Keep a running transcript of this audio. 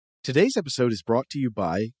Today's episode is brought to you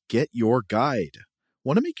by Get Your Guide.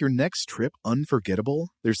 Want to make your next trip unforgettable?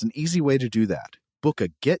 There's an easy way to do that. Book a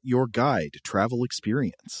Get Your Guide travel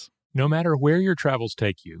experience. No matter where your travels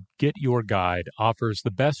take you, Get Your Guide offers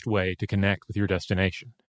the best way to connect with your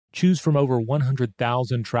destination. Choose from over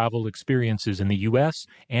 100,000 travel experiences in the U.S.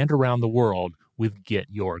 and around the world with Get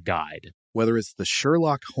Your Guide. Whether it's the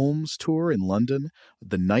Sherlock Holmes tour in London,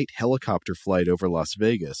 the night helicopter flight over Las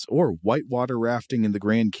Vegas, or whitewater rafting in the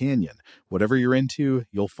Grand Canyon, whatever you're into,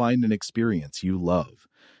 you'll find an experience you love.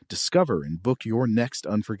 Discover and book your next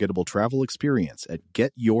unforgettable travel experience at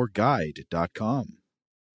getyourguide.com.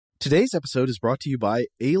 Today's episode is brought to you by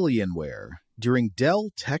Alienware. During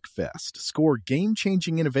Dell Tech Fest, score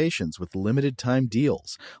game-changing innovations with limited-time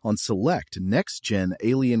deals on select next-gen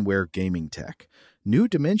Alienware gaming tech. New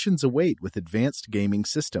dimensions await with advanced gaming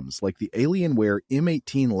systems like the Alienware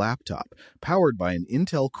M18 laptop, powered by an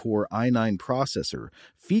Intel Core i9 processor,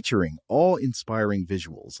 featuring awe-inspiring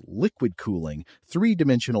visuals, liquid cooling,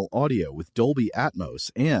 three-dimensional audio with Dolby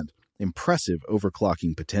Atmos, and impressive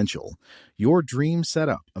overclocking potential. Your dream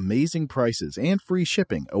setup, amazing prices, and free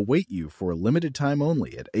shipping await you for a limited time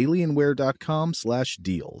only at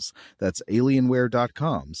alienware.com/deals. That's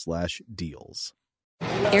alienware.com/deals.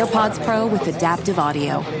 AirPods Pro with adaptive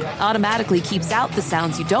audio automatically keeps out the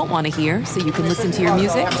sounds you don't want to hear so you can listen to your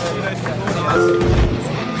music,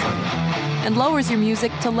 and lowers your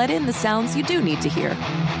music to let in the sounds you do need to hear.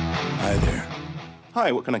 Hi there.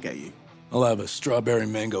 Hi, what can I get you? I'll have a strawberry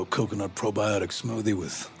mango coconut probiotic smoothie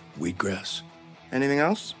with wheatgrass. Anything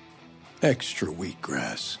else? Extra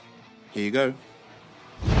wheatgrass. Here you go.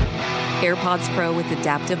 AirPods Pro with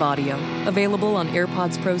adaptive audio. Available on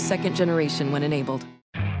AirPods Pro 2nd generation when enabled.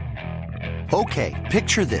 Okay,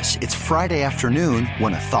 picture this. It's Friday afternoon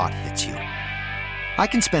when a thought hits you. I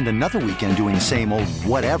can spend another weekend doing the same old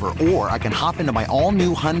whatever, or I can hop into my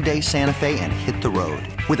all-new Hyundai Santa Fe and hit the road.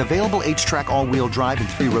 With available H-Track all-wheel drive and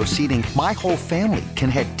 3-row seating, my whole family can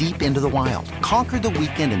head deep into the wild. Conquer the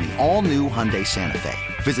weekend in the all-new Hyundai Santa Fe.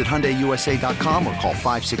 Visit HyundaiUSA.com or call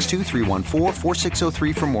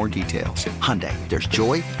 562-314-4603 for more details. Hyundai, there's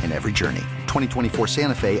joy in every journey. 2024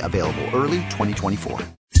 Santa Fe, available early 2024.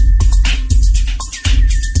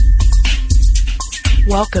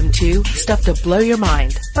 Welcome to Stuff to Blow Your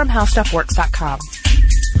Mind from HowStuffWorks.com.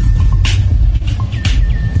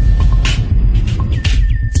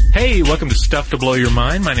 Hey, welcome to Stuff to Blow Your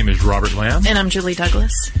Mind. My name is Robert Lamb. And I'm Julie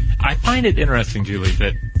Douglas. I find it interesting, Julie,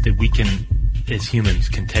 that we can, as humans,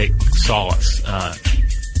 can take solace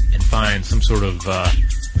and find some sort of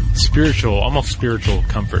almost spiritual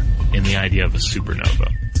comfort in the idea of a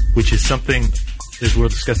supernova, which is something, as we'll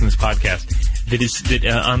discuss in this podcast, that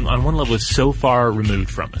on one level is so far removed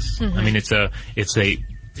from us. Mm-hmm. I mean, it's a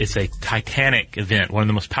titanic event, one of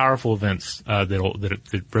the most powerful events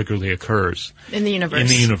that regularly occurs in the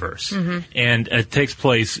universe. Mm-hmm. And it takes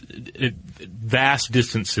place at vast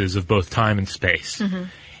distances of both time and space. Mm-hmm.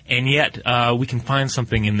 And yet we can find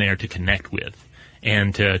something in there to connect with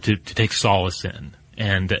and to take solace in.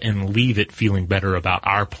 And leave it feeling better about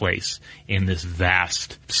our place in this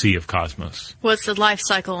vast sea of cosmos. Well, it's the life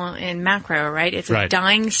cycle in macro, right? It's a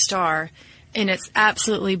dying star, and it's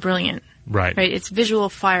absolutely brilliant. Right. It's visual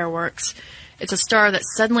fireworks. It's a star that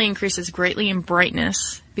suddenly increases greatly in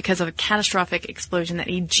brightness because of a catastrophic explosion that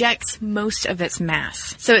ejects most of its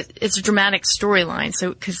mass. So it's a dramatic storyline. So,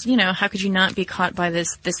 because, how could you not be caught by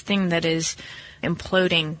this thing that is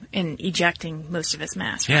imploding and ejecting most of its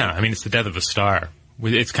mass? Right? Yeah, I mean, it's the death of a star.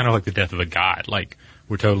 It's kind of like the death of a god. Like,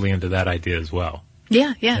 we're totally into that idea as well.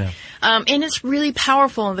 Yeah. And it's really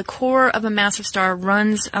powerful. The core of a massive star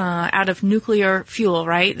runs out of nuclear fuel,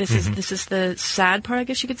 right? This is the sad part, I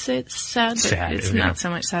guess you could say. It's sad, but it's not so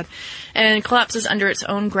much sad. And it collapses under its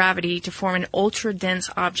own gravity to form an ultra-dense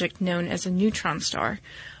object known as a neutron star.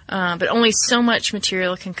 But only so much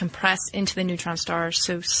material can compress into the neutron stars,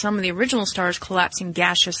 so some of the original stars' collapsing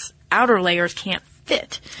gaseous outer layers can't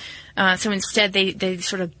fit. So instead, they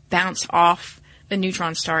sort of bounce off the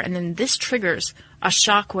neutron star, and then this triggers a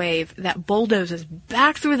shock wave that bulldozes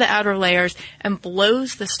back through the outer layers and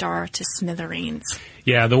blows the star to smithereens.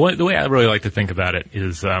 Yeah, the way I really like to think about it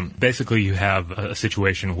is basically you have a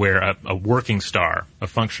situation where a working star, a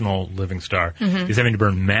functional living star, is having to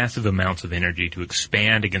burn massive amounts of energy to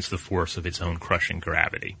expand against the force of its own crushing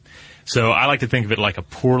gravity. So I like to think of it like a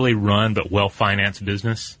poorly run but well-financed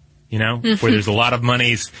business. Where there's a lot of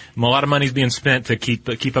money's being spent to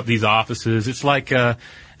keep up these offices. It's like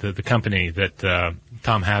the company that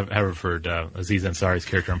Tom Haverford, Aziz Ansari's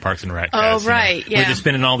character on Parks and Rec. Oh, right, yeah. Where they're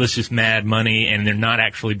spending all this just mad money, and they're not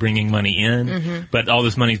actually bringing money in, but all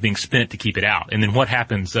this money is being spent to keep it out. And then what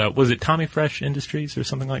happens? Was it Tommy Fresh Industries or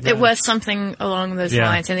something like that? It was something along those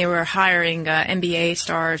lines, and they were hiring NBA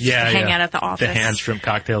stars to hang out at the office. To hand shrimp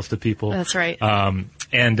cocktails to people. That's right.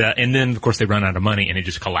 And then, of course, they run out of money, and it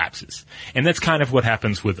just collapses. And that's kind of what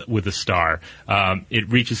happens with a star. It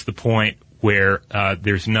reaches the point where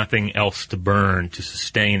there's nothing else to burn to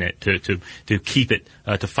sustain it, to keep it,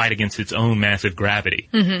 to fight against its own massive gravity.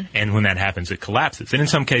 And when that happens, it collapses. And in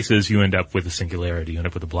some cases, you end up with a singularity, you end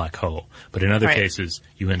up with a black hole. But in other cases,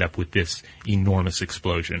 you end up with this enormous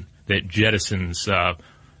explosion that jettisons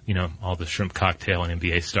all the shrimp cocktail and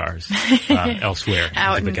NBA stars elsewhere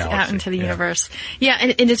into the galaxy. Out into the universe. Yeah,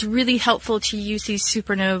 and it's really helpful to use these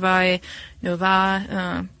supernovae,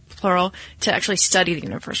 plural, to actually study the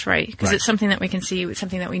universe, right? Because it's something that we can see, it's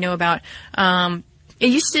something that we know about. It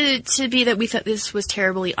used to be that we thought this was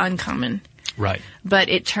terribly uncommon. Right. But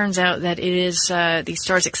it turns out that it is, these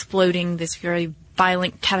stars exploding, these very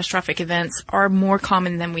violent, catastrophic events are more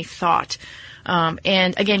common than we thought.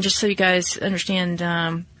 And again, just so you guys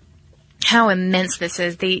understand, how immense this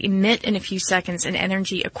is, they emit in a few seconds an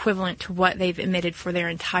energy equivalent to what they've emitted for their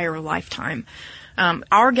entire lifetime.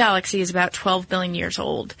 Our galaxy is about 12 billion years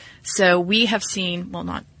old. So we have seen, well,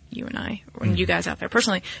 not you and I, or you guys out there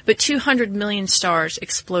personally, but 200 million stars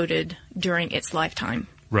exploded during its lifetime.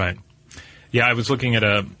 Right. Yeah, I was looking at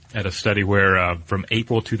a study where from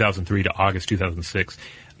April 2003 to August 2006,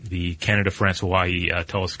 the Canada-France-Hawaii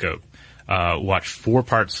telescope watched 4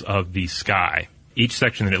 parts of the sky. Each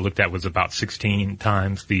section that it looked at was about 16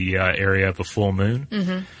 times the area of a full moon.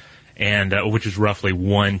 And which is roughly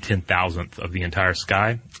 1/10,000th of the entire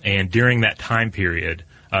sky. And during that time period,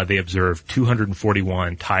 they observed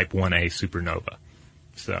 241 Type 1A supernova.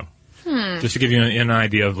 So, just to give you an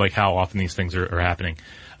idea of like how often these things are happening.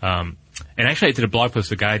 And actually, I did a blog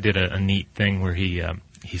post. A guy did a neat thing where he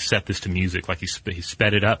set this to music, like he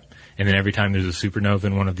sped it up, and then every time there's a supernova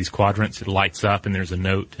in one of these quadrants, it lights up, and there's a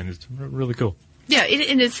note, and it's really cool. Yeah,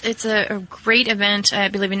 it's a great event. I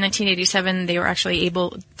believe in 1987 they were actually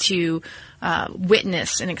able to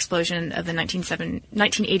witness an explosion of the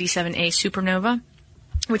 1987A supernova,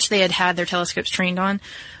 which they had their telescopes trained on.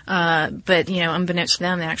 But, unbeknownst to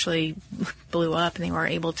them, they actually blew up and they were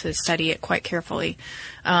able to study it quite carefully.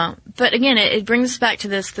 But again, it brings us back to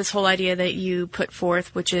this whole idea that you put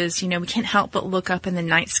forth, which is, we can't help but look up in the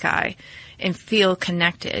night sky and feel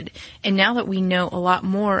connected. And now that we know a lot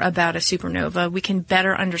more about a supernova, we can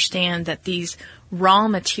better understand that these raw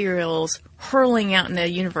materials hurling out in the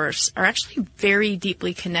universe are actually very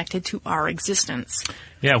deeply connected to our existence.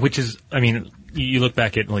 Yeah, which is, you look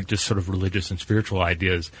back at like just sort of religious and spiritual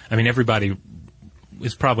ideas. Everybody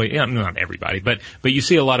is probably, not everybody, but you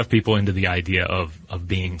see a lot of people into the idea of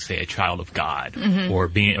being, say, a child of God, or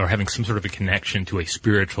having some sort of a connection to a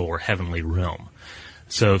spiritual or heavenly realm.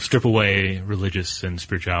 So strip away religious and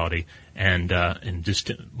spirituality and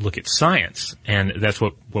just look at science. And that's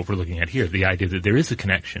what we're looking at here. The idea that there is a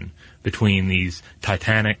connection between these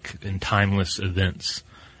titanic and timeless events,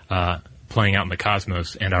 playing out in the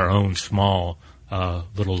cosmos and our own small,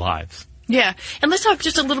 little lives. Yeah. And let's talk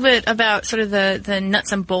just a little bit about sort of the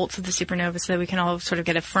nuts and bolts of the supernova so that we can all sort of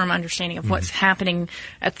get a firm understanding of what's happening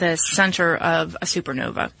at the center of a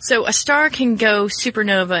supernova. So a star can go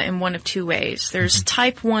supernova in one of two ways. There's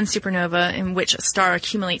type 1 supernova, in which a star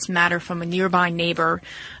accumulates matter from a nearby neighbor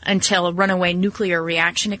until a runaway nuclear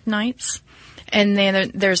reaction ignites. And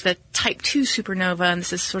then there's the type 2 supernova, and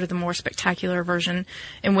this is sort of the more spectacular version,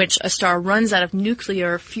 in which a star runs out of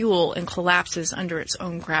nuclear fuel and collapses under its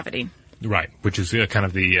own gravity. Right, which is kind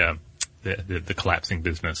of the collapsing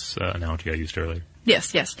business analogy I used earlier.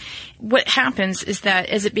 Yes. What happens is that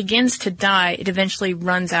as it begins to die, it eventually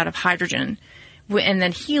runs out of hydrogen and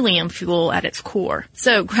then helium fuel at its core.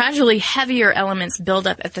 So gradually heavier elements build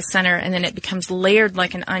up at the center, and then it becomes layered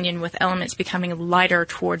like an onion, with elements becoming lighter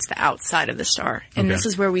towards the outside of the star. And this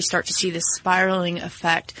is where we start to see the spiraling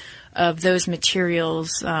effect of those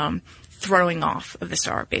materials throwing off of the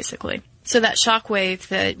star, basically. So that shock wave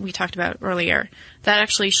that we talked about earlier, that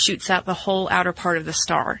actually shoots out the whole outer part of the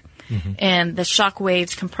star. And the shock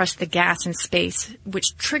waves compress the gas in space,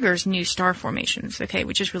 which triggers new star formations,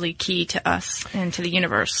 which is really key to us and to the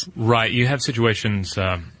universe. Right. You have situations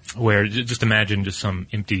where, just imagine just some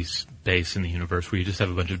empty space in the universe where you just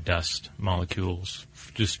have a bunch of dust molecules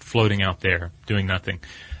just floating out there, doing nothing.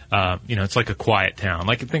 it's like a quiet town.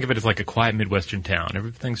 Like, think of it as like a quiet Midwestern town.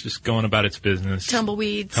 Everything's just going about its business.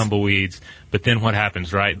 Tumbleweeds. But then what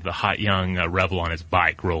happens, right? The hot young rebel on his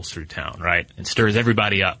bike rolls through town, right? And stirs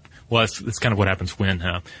everybody up. Well, that's kind of what happens when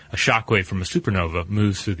a shockwave from a supernova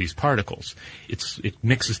moves through these particles. It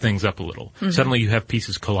mixes things up a little. Mm-hmm. Suddenly you have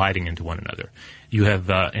pieces colliding into one another. You have,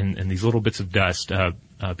 and these little bits of dust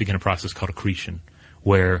begin a process called accretion,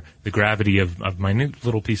 where the gravity of minute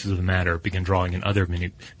little pieces of the matter begin drawing in other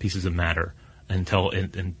minute pieces of matter until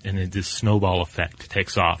this snowball effect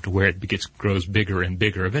takes off to where it grows bigger and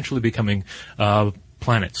bigger, eventually becoming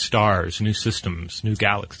planets, stars, new systems, new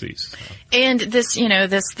galaxies. And this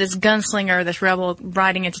gunslinger, this rebel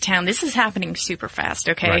riding into town, this is happening super fast,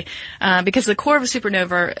 okay? Right. Because the core of a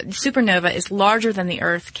supernova is larger than the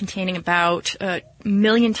Earth, containing about a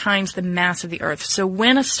million times the mass of the Earth. So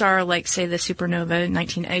when a star like, say, the supernova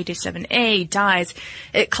 1987A dies,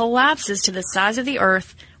 it collapses to the size of the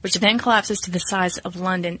Earth, which then collapses to the size of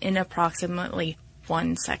London in approximately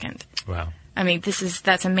 1 second. Wow. I mean,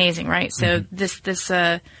 that's amazing, right? So this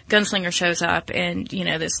gunslinger shows up and,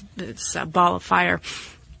 this ball of fire.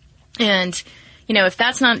 And, if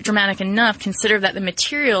that's not dramatic enough, consider that the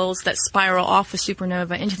materials that spiral off a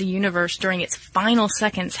supernova into the universe during its final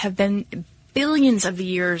seconds have been billions of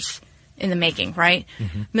years in the making, right?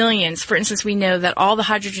 Mm-hmm. Millions. For instance, we know that all the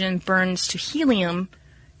hydrogen burns to helium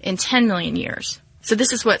in 10 million years. So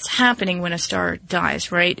this is what's happening when a star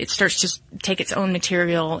dies, right? It starts to take its own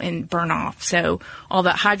material and burn off. So all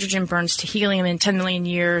that hydrogen burns to helium in 10 million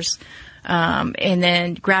years, and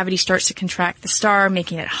then gravity starts to contract the star,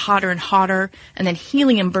 making it hotter and hotter, and then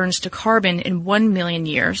helium burns to carbon in 1 million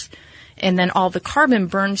years, and then all the carbon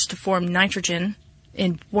burns to form nitrogen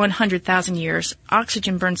in 100,000 years,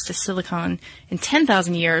 oxygen burns to silicon in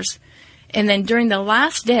 10,000 years, and then during the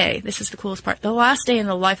last day, this is the coolest part, the last day in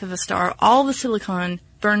the life of a star, all the silicon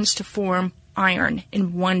burns to form iron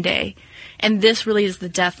in 1 day. And this really is the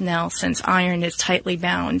death knell, since iron is tightly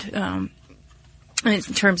bound in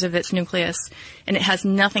terms of its nucleus, and it has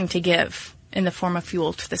nothing to give in the form of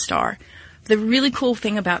fuel to the star. The really cool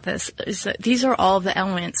thing about this is that these are all the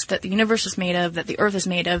elements that the universe is made of, that the Earth is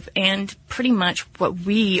made of, and pretty much what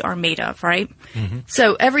we are made of, right? Mm-hmm.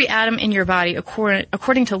 So every atom in your body,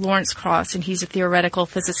 according to Lawrence Krauss, and he's a theoretical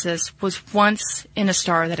physicist, was once in a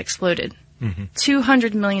star that exploded. Mm-hmm.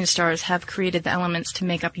 200 million stars have created the elements to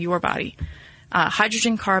make up your body.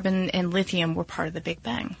 Hydrogen, carbon, and lithium were part of the Big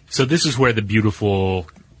Bang. So this is where the beautiful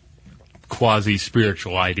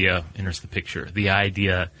quasi-spiritual idea enters the picture. The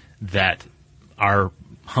idea that our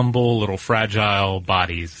humble little fragile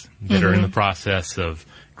bodies that are in the process of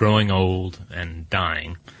growing old and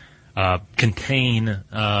dying contain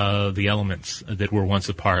the elements that were once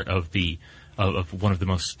a part of one of the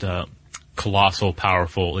most colossal,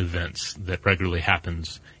 powerful events that regularly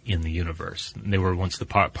happens in the universe. They were once the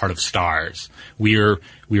part of stars. We are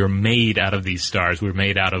made out of these stars. We're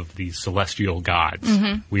made out of these celestial gods.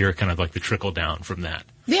 Mm-hmm. We are kind of like the trickle down from that.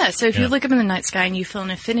 Yeah, so if you look up in the night sky and you feel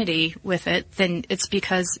an affinity with it, then it's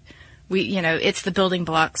because it's the building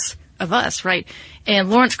blocks of us, right? And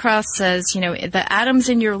Lawrence Krauss says, the atoms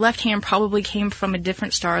in your left hand probably came from a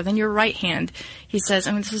different star than your right hand. He says,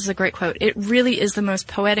 this is a great quote, "It really is the most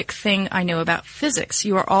poetic thing I know about physics.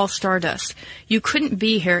 You are all stardust. You couldn't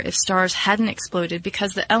be here if stars hadn't exploded,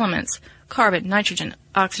 because the elements, carbon, nitrogen,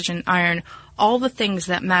 oxygen, iron, all the things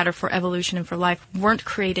that matter for evolution and for life, weren't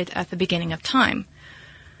created at the beginning of time.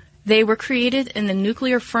 They were created in the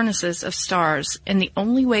nuclear furnaces of stars, and the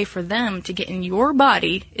only way for them to get in your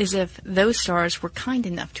body is if those stars were kind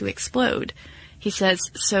enough to explode." He says,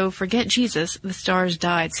 so forget Jesus, the stars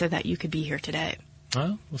died so that you could be here today.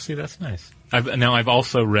 Well, see, that's nice. I've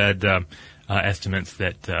also read estimates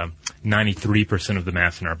that 93% of the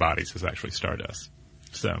mass in our bodies is actually stardust.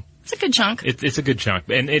 So it's a good chunk. It's a good chunk,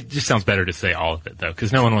 and it just sounds better to say all of it, though,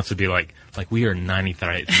 because no one wants to be like we are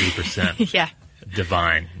 93%. Yeah.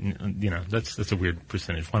 Divine. That's a weird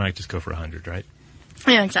percentage. Why not just go for 100, right?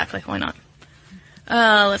 Yeah, exactly. Why not?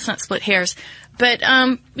 Let's not split hairs. But,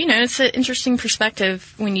 it's an interesting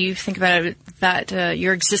perspective when you think about it, that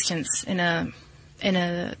your existence in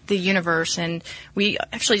the universe. And we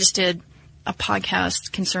actually just did a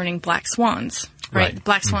podcast concerning black swans, right?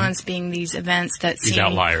 Black swans being these events that seem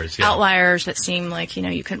outliers that seem like,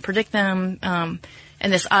 you couldn't predict them.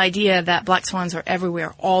 And this idea that black swans are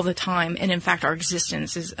everywhere all the time, and in fact our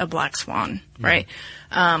existence is a black swan, right?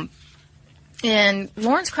 And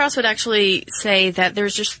Lawrence Krauss would actually say that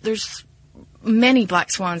there's many black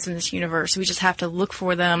swans in this universe. We just have to look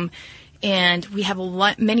for them, and we have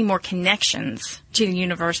many more connections to the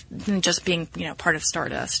universe than just being, part of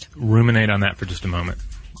stardust. Ruminate on that for just a moment.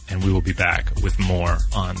 and we will be back with more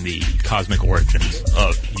on the cosmic origins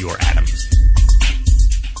of your atoms.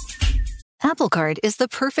 Apple Card is the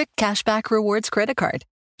perfect cashback rewards credit card.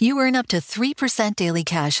 You earn up to 3% daily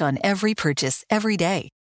cash on every purchase every day.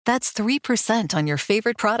 That's 3% on your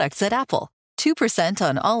favorite products at Apple, 2%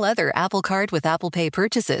 on all other Apple Card with Apple Pay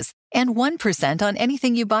purchases, and 1% on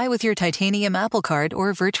anything you buy with your titanium Apple Card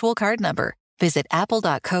or virtual card number. Visit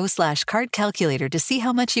apple.co/card calculator to see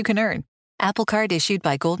how much you can earn. Apple Card issued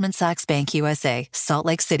by Goldman Sachs Bank USA, Salt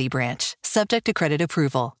Lake City branch. Subject to credit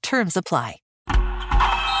approval. Terms apply.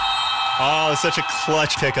 Oh, such a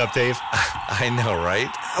clutch pickup, Dave. I know, right?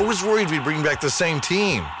 I was worried we'd bring back the same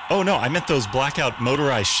team. Oh, no, I meant those blackout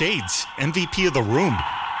motorized shades. MVP of the room.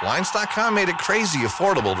 Blinds.com made it crazy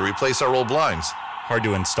affordable to replace our old blinds. Hard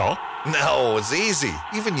to install? No, it's easy.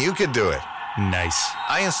 Even you could do it. Nice.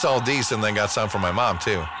 I installed these and then got some for my mom,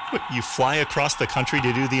 too. What, you fly across the country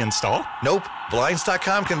to do the install? Nope.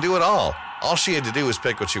 Blinds.com can do it all. All she had to do was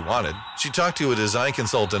pick what she wanted. She talked to a design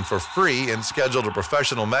consultant for free and scheduled a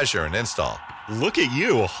professional measure and install. Look at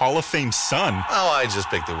you, a Hall of Fame son. Oh, I just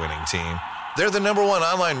picked the winning team. They're the #1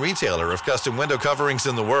 online retailer of custom window coverings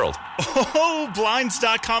in the world. Oh,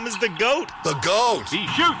 Blinds.com is the GOAT. The GOAT. He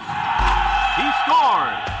shoots. He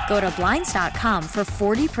scores. Go to Blinds.com for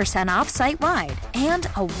 40% off site-wide and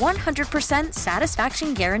a 100%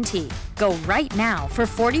 satisfaction guarantee. Go right now for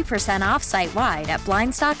 40% off site-wide at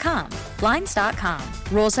Blinds.com. Blinds.com.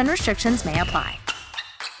 Rules and restrictions may apply.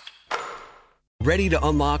 Ready to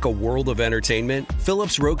unlock a world of entertainment?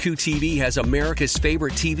 Philips Roku TV has America's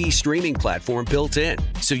favorite TV streaming platform built in,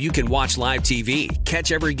 so you can watch live TV,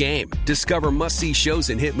 catch every game, discover must-see shows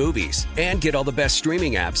and hit movies, and get all the best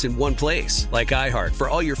streaming apps in one place, like iHeart for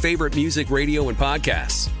all your favorite music, radio, and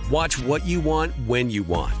podcasts. Watch what you want, when you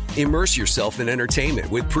want. Immerse yourself in entertainment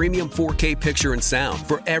with premium 4K picture and sound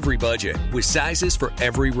for every budget, with sizes for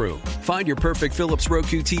every room. Find your perfect Philips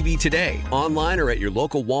Roku TV today, online or at your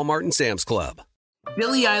local Walmart and Sam's Club.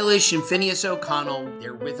 Billie Eilish and Phineas O'Connell,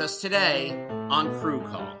 they're with us today on Crew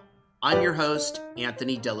Call. I'm your host,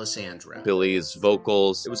 Anthony D'Alessandro. Billie's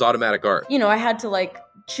vocals, it was automatic art. You know, I had to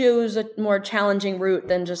choose a more challenging route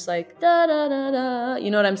than just da da da da.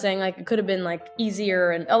 You know what I'm saying? It could have been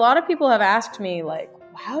easier. And a lot of people have asked me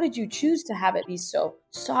how did you choose to have it be so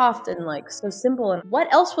soft and so simple? And what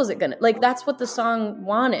else was it gonna that's what the song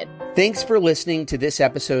wanted. Thanks for listening to this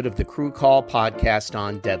episode of the Crew Call podcast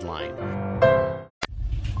on Deadline.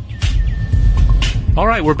 All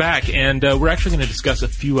right, we're back, and we're actually going to discuss a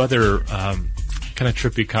few other kind of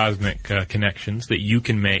trippy cosmic connections that you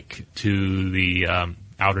can make to the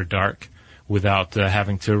outer dark without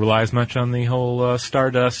having to rely as much on the whole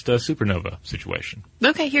stardust supernova situation.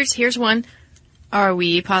 Okay, here's one. Are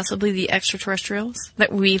we possibly the extraterrestrials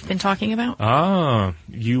that we've been talking about? Ah,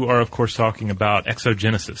 you are, of course, talking about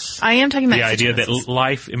exogenesis. I am talking about the idea that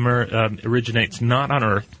life originates not on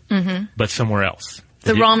Earth, but somewhere else.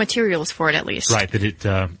 The raw materials for it, at least. Right,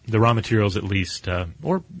 that the raw materials at least,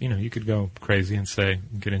 or, you could go crazy and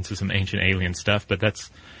get into some ancient alien stuff, but that's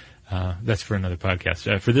for another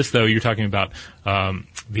podcast. For this, though, you're talking about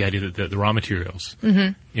the idea that the raw materials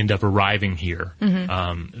end up arriving here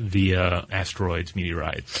via asteroids,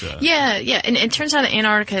 meteorites. Yeah, and it turns out that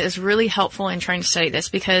Antarctica is really helpful in trying to study this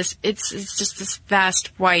because it's just this vast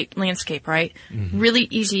white landscape, right? Really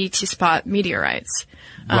easy to spot meteorites.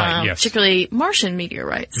 Right, yes. Particularly Martian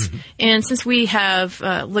meteorites. And since we have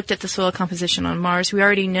looked at the soil composition on Mars, we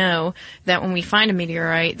already know that when we find a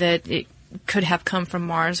meteorite that it could have come from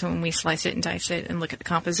Mars when we slice it and dice it and look at the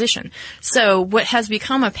composition. So what has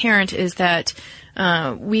become apparent is that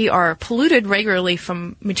we are polluted regularly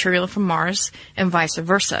from material from Mars and vice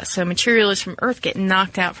versa. So materials from Earth get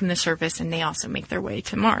knocked out from the surface and they also make their way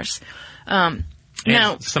to Mars. And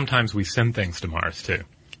sometimes we send things to Mars, too.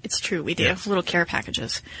 It's true, we do. Yes. Little care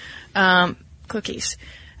packages. Cookies.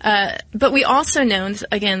 But we also know,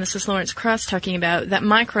 again, this is Lawrence Krauss talking about, that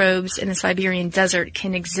microbes in the Siberian desert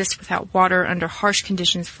can exist without water under harsh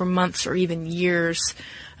conditions for months or even years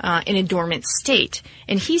in a dormant state.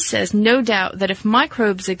 And he says, no doubt that if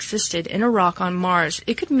microbes existed in a rock on Mars,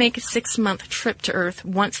 it could make a 6-month trip to Earth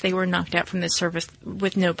once they were knocked out from the surface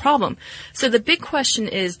with no problem. So the big question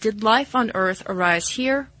is, did life on Earth arise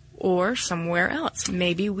here or somewhere else?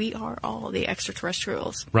 Maybe we are all the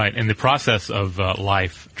extraterrestrials. Right, and the process of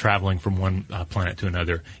life traveling from one planet to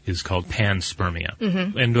another is called panspermia.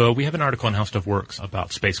 And we have an article on How Stuff Works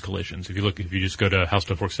about space collisions. If you just go to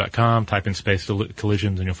howstuffworks.com, type in space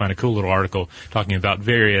collisions, and you'll find a cool little article talking about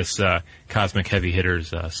various cosmic heavy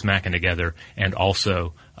hitters smacking together, and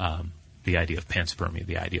also the idea of panspermia,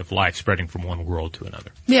 the idea of life spreading from one world to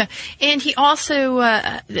another. Yeah, and he also,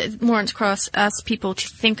 Lawrence Krauss asks people to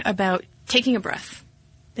think about taking a breath.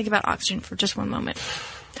 Think about oxygen for just one moment.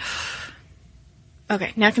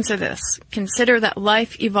 Okay, now consider this. Consider that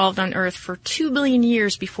life evolved on Earth for 2 billion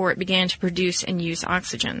years before it began to produce and use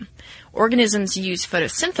oxygen. Organisms use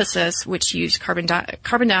photosynthesis, which use carbon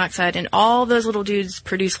dioxide, and all those little dudes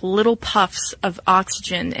produce little puffs of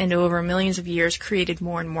oxygen, and over millions of years created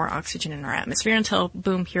more and more oxygen in our atmosphere until,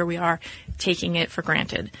 boom, here we are, taking it for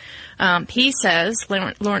granted. He says,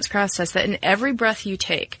 Lawrence Krauss says, that in every breath you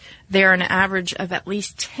take, there are an average of at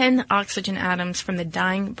least 10 oxygen atoms from the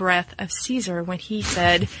dying breath of Caesar when he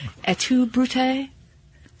said, "Et-tu, Brute?"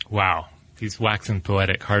 Wow. He's waxing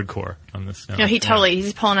poetic hardcore on this now. No, he's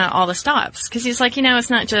pulling out all the stops. Because he's like, it's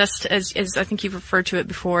not just, as I think you've referred to it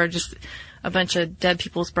before, just a bunch of dead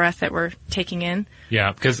people's breath that we're taking in.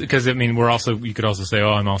 Yeah, because you could also say,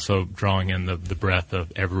 I'm also drawing in the breath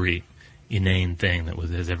of every inane thing that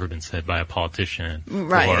has ever been said by a politician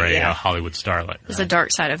or a Hollywood starlet. Right? There's a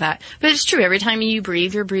dark side of that. But it's true. Every time you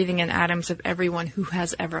breathe, you're breathing in atoms of everyone who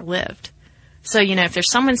has ever lived. So, if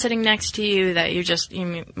there's someone sitting next to you that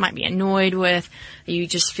you might be annoyed with, you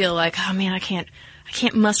just feel like, oh man, I can't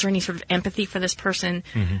muster any sort of empathy for this person.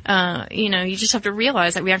 Mm-hmm. You just have to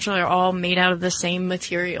realize that we actually are all made out of the same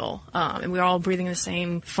material, and we're all breathing the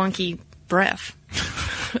same funky breath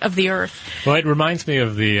of the earth. Well, it reminds me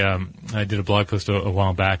of I did a blog post a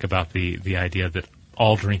while back about the idea that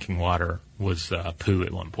all drinking water was poo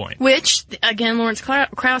at one point. Which, again, Lawrence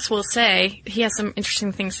Krauss will say, he has some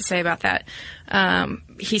interesting things to say about that.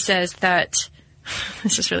 He says that,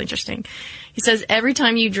 this is really interesting. He says, every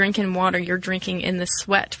time you drink in water, you're drinking in the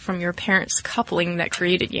sweat from your parents' coupling that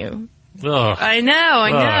created you. Ugh. I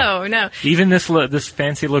know. Even this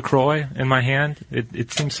fancy LaCroix in my hand,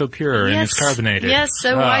 it seems so pure and it's carbonated. Yes,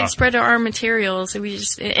 so widespread are our materials. So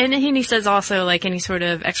and he says also, like any sort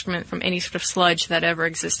of excrement from any sort of sludge that ever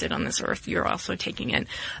existed on this earth, you're also taking in.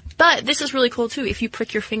 But this is really cool too. If you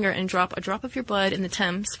prick your finger and drop a drop of your blood in the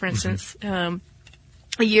Thames, for instance, a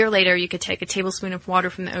year later you could take a tablespoon of water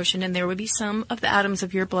from the ocean and there would be some of the atoms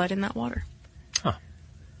of your blood in that water.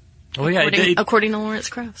 Well, yeah, according to Lawrence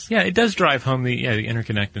Krauss. Yeah, it does drive home the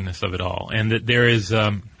interconnectedness of it all, and that there is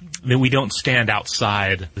that we don't stand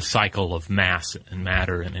outside the cycle of mass and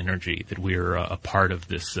matter and energy. That we're a part of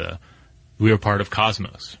this. We are part of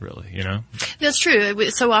cosmos, really. That's true.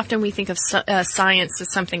 So often we think of science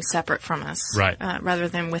as something separate from us, right? Rather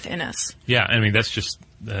than within us. Yeah, I mean that's just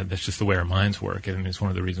the way our minds work. I mean, it's one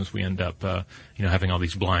of the reasons we end up, having all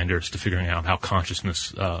these blinders to figuring out how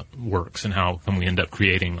consciousness works and how we end up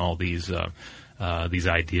creating all these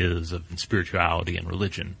ideas of spirituality and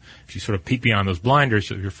religion. If you sort of peek beyond those blinders,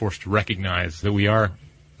 you're forced to recognize that we are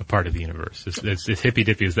a part of the universe. As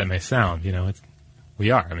hippy-dippy as that may sound, we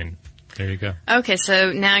are. I mean, there you go. Okay,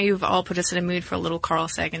 so now you've all put us in a mood for a little Carl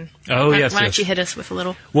Sagan. Oh, yes. Why don't you hit us with a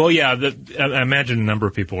little? Well, yeah, I imagine a number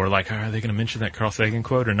of people were like, are they going to mention that Carl Sagan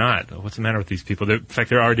quote or not? What's the matter with these people? In fact,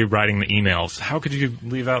 they're already writing the emails. How could you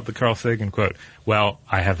leave out the Carl Sagan quote? Well,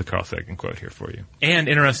 I have the Carl Sagan quote here for you. And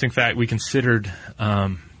interesting fact, we considered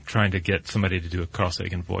trying to get somebody to do a Carl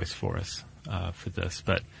Sagan voice for us for this,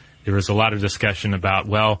 but there was a lot of discussion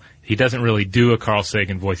about, he doesn't really do a Carl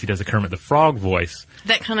Sagan voice. He does a Kermit the Frog voice.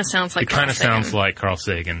 That kind of sounds like Carl Sagan. It kind of sounds like Carl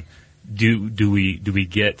Sagan. Do we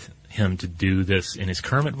get him to do this in his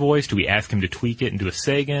Kermit voice? Do we ask him to tweak it and do a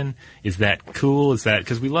Sagan? Is that cool? Is that,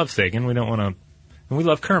 because we love Sagan, we don't want to, and we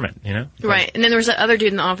love Kermit, Right. And then there's that other dude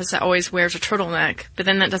in the office that always wears a turtleneck, but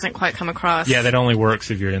then that doesn't quite come across. Yeah, that only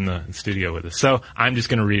works if you're in the studio with us. So I'm just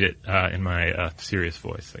going to read it in my serious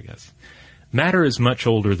voice, I guess. Matter is much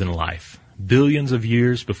older than life. Billions of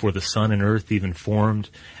years before the sun and earth even formed,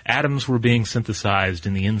 atoms were being synthesized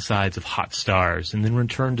in the insides of hot stars and then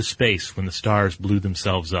returned to space when the stars blew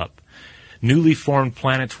themselves up. Newly formed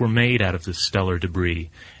planets were made out of this stellar debris,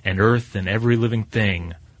 and Earth and every living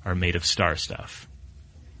thing are made of star stuff.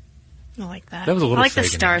 I like that. That was a little I like Sagan. the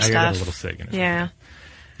star stuff. I got a little Sagan. Yeah.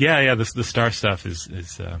 Yeah, the star stuff is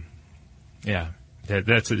it's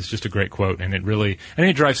just a great quote, and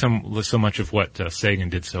it drives so much of what Sagan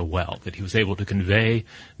did so well, that he was able to convey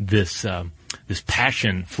this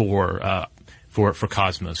passion for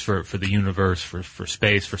cosmos, for the universe, for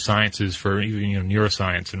space, for sciences, for even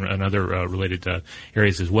neuroscience and other related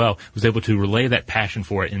areas as well. Was able to relay that passion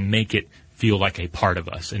for it and make it feel like a part of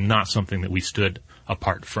us and not something that we stood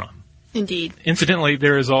apart from. Indeed. Incidentally,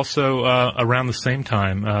 there is also around the same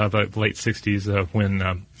time, the late '60s,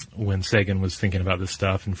 when Sagan was thinking about this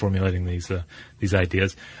stuff and formulating these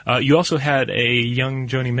ideas. You also had a young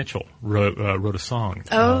Joni Mitchell wrote a song.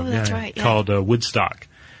 Oh, that's right. Yeah. Called Woodstock,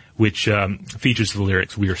 which features the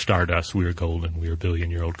lyrics, "We are stardust, we are golden, we are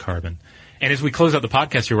billion-year-old carbon." And as we close out the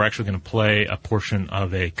podcast here, we're actually going to play a portion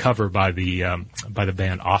of a cover by the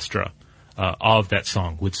band Astra of that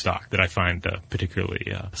song, Woodstock, that I find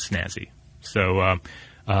particularly snazzy. So,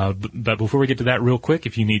 but before we get to that, real quick,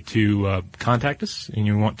 if you need to contact us and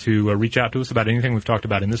you want to reach out to us about anything we've talked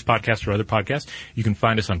about in this podcast or other podcasts, you can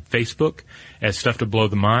find us on Facebook as Stuff to Blow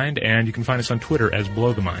the Mind, and you can find us on Twitter as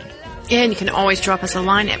Blow the Mind. And you can always drop us a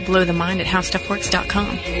line at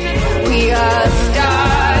blowthemind@howstuffworks.com. We are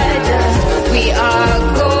stardust, we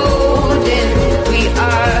are golden, we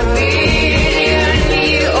are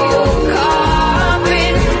billion-year-old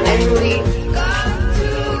carbon, and we got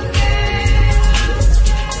to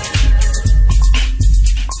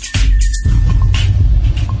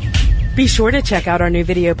Be sure to check out our new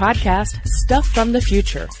video podcast, Stuff from the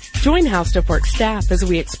Future. Join How Stuff Works staff as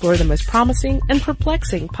we explore the most promising and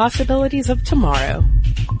perplexing possibilities of tomorrow.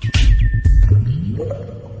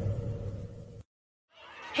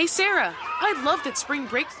 Hey Sarah, I loved that spring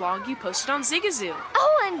break vlog you posted on Zigazoo.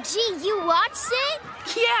 OMG, you watched it?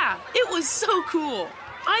 Yeah, it was so cool.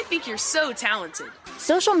 I think you're so talented.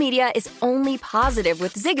 Social media is only positive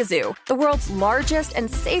with Zigazoo, the world's largest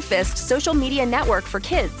and safest social media network for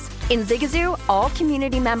kids. In Zigazoo, all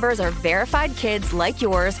community members are verified kids like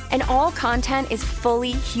yours, and all content is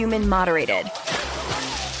fully human moderated.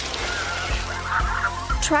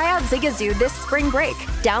 Try out Zigazoo this spring break.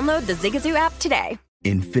 Download the Zigazoo app today.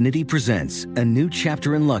 Infiniti presents a new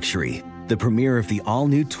chapter in luxury, the premiere of the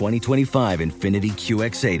all-new 2025 Infiniti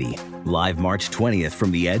QX80, live March 20th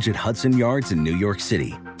from the Edge at Hudson Yards in New York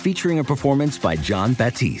City, featuring a performance by John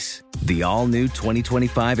Batiste. The all-new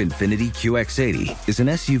 2025 Infiniti QX80 is an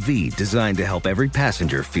SUV designed to help every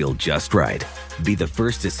passenger feel just right. Be the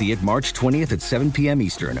first to see it March 20th at 7 p.m.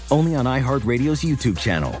 Eastern, only on iHeartRadio's YouTube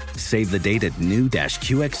channel. Save the date at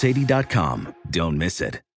new-QX80.com. Don't miss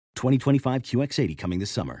it. 2025 QX80 coming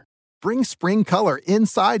this summer. Bring spring color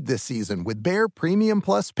inside this season with Behr Premium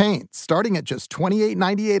Plus paint, starting at just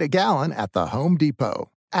 $28.98 a gallon at the Home Depot.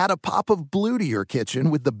 Add a pop of blue to your kitchen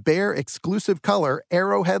with the Behr exclusive color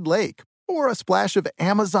Arrowhead Lake, or a splash of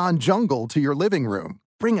Amazon Jungle to your living room.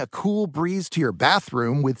 Bring a cool breeze to your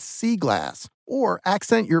bathroom with Sea Glass, or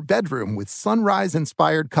accent your bedroom with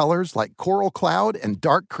sunrise-inspired colors like Coral Cloud and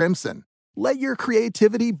Dark Crimson. Let your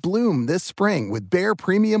creativity bloom this spring with Behr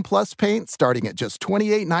Premium Plus paint starting at just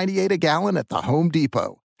 $28.98 a gallon at the Home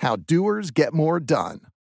Depot. How doers get more done.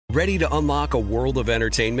 Ready to unlock a world of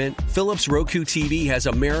entertainment? Philips Roku TV has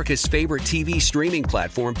America's favorite TV streaming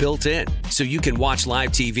platform built in, so you can watch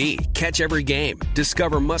live TV, catch every game,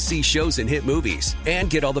 discover must-see shows and hit movies, and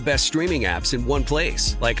get all the best streaming apps in one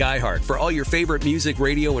place, like iHeart for all your favorite music,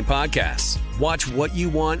 radio, and podcasts. Watch what you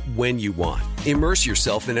want, when you want. Immerse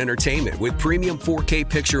yourself in entertainment with premium 4K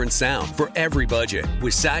picture and sound for every budget,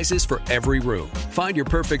 with sizes for every room. Find your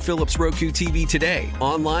perfect Philips Roku TV today,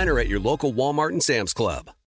 online or at your local Walmart and Sam's Club.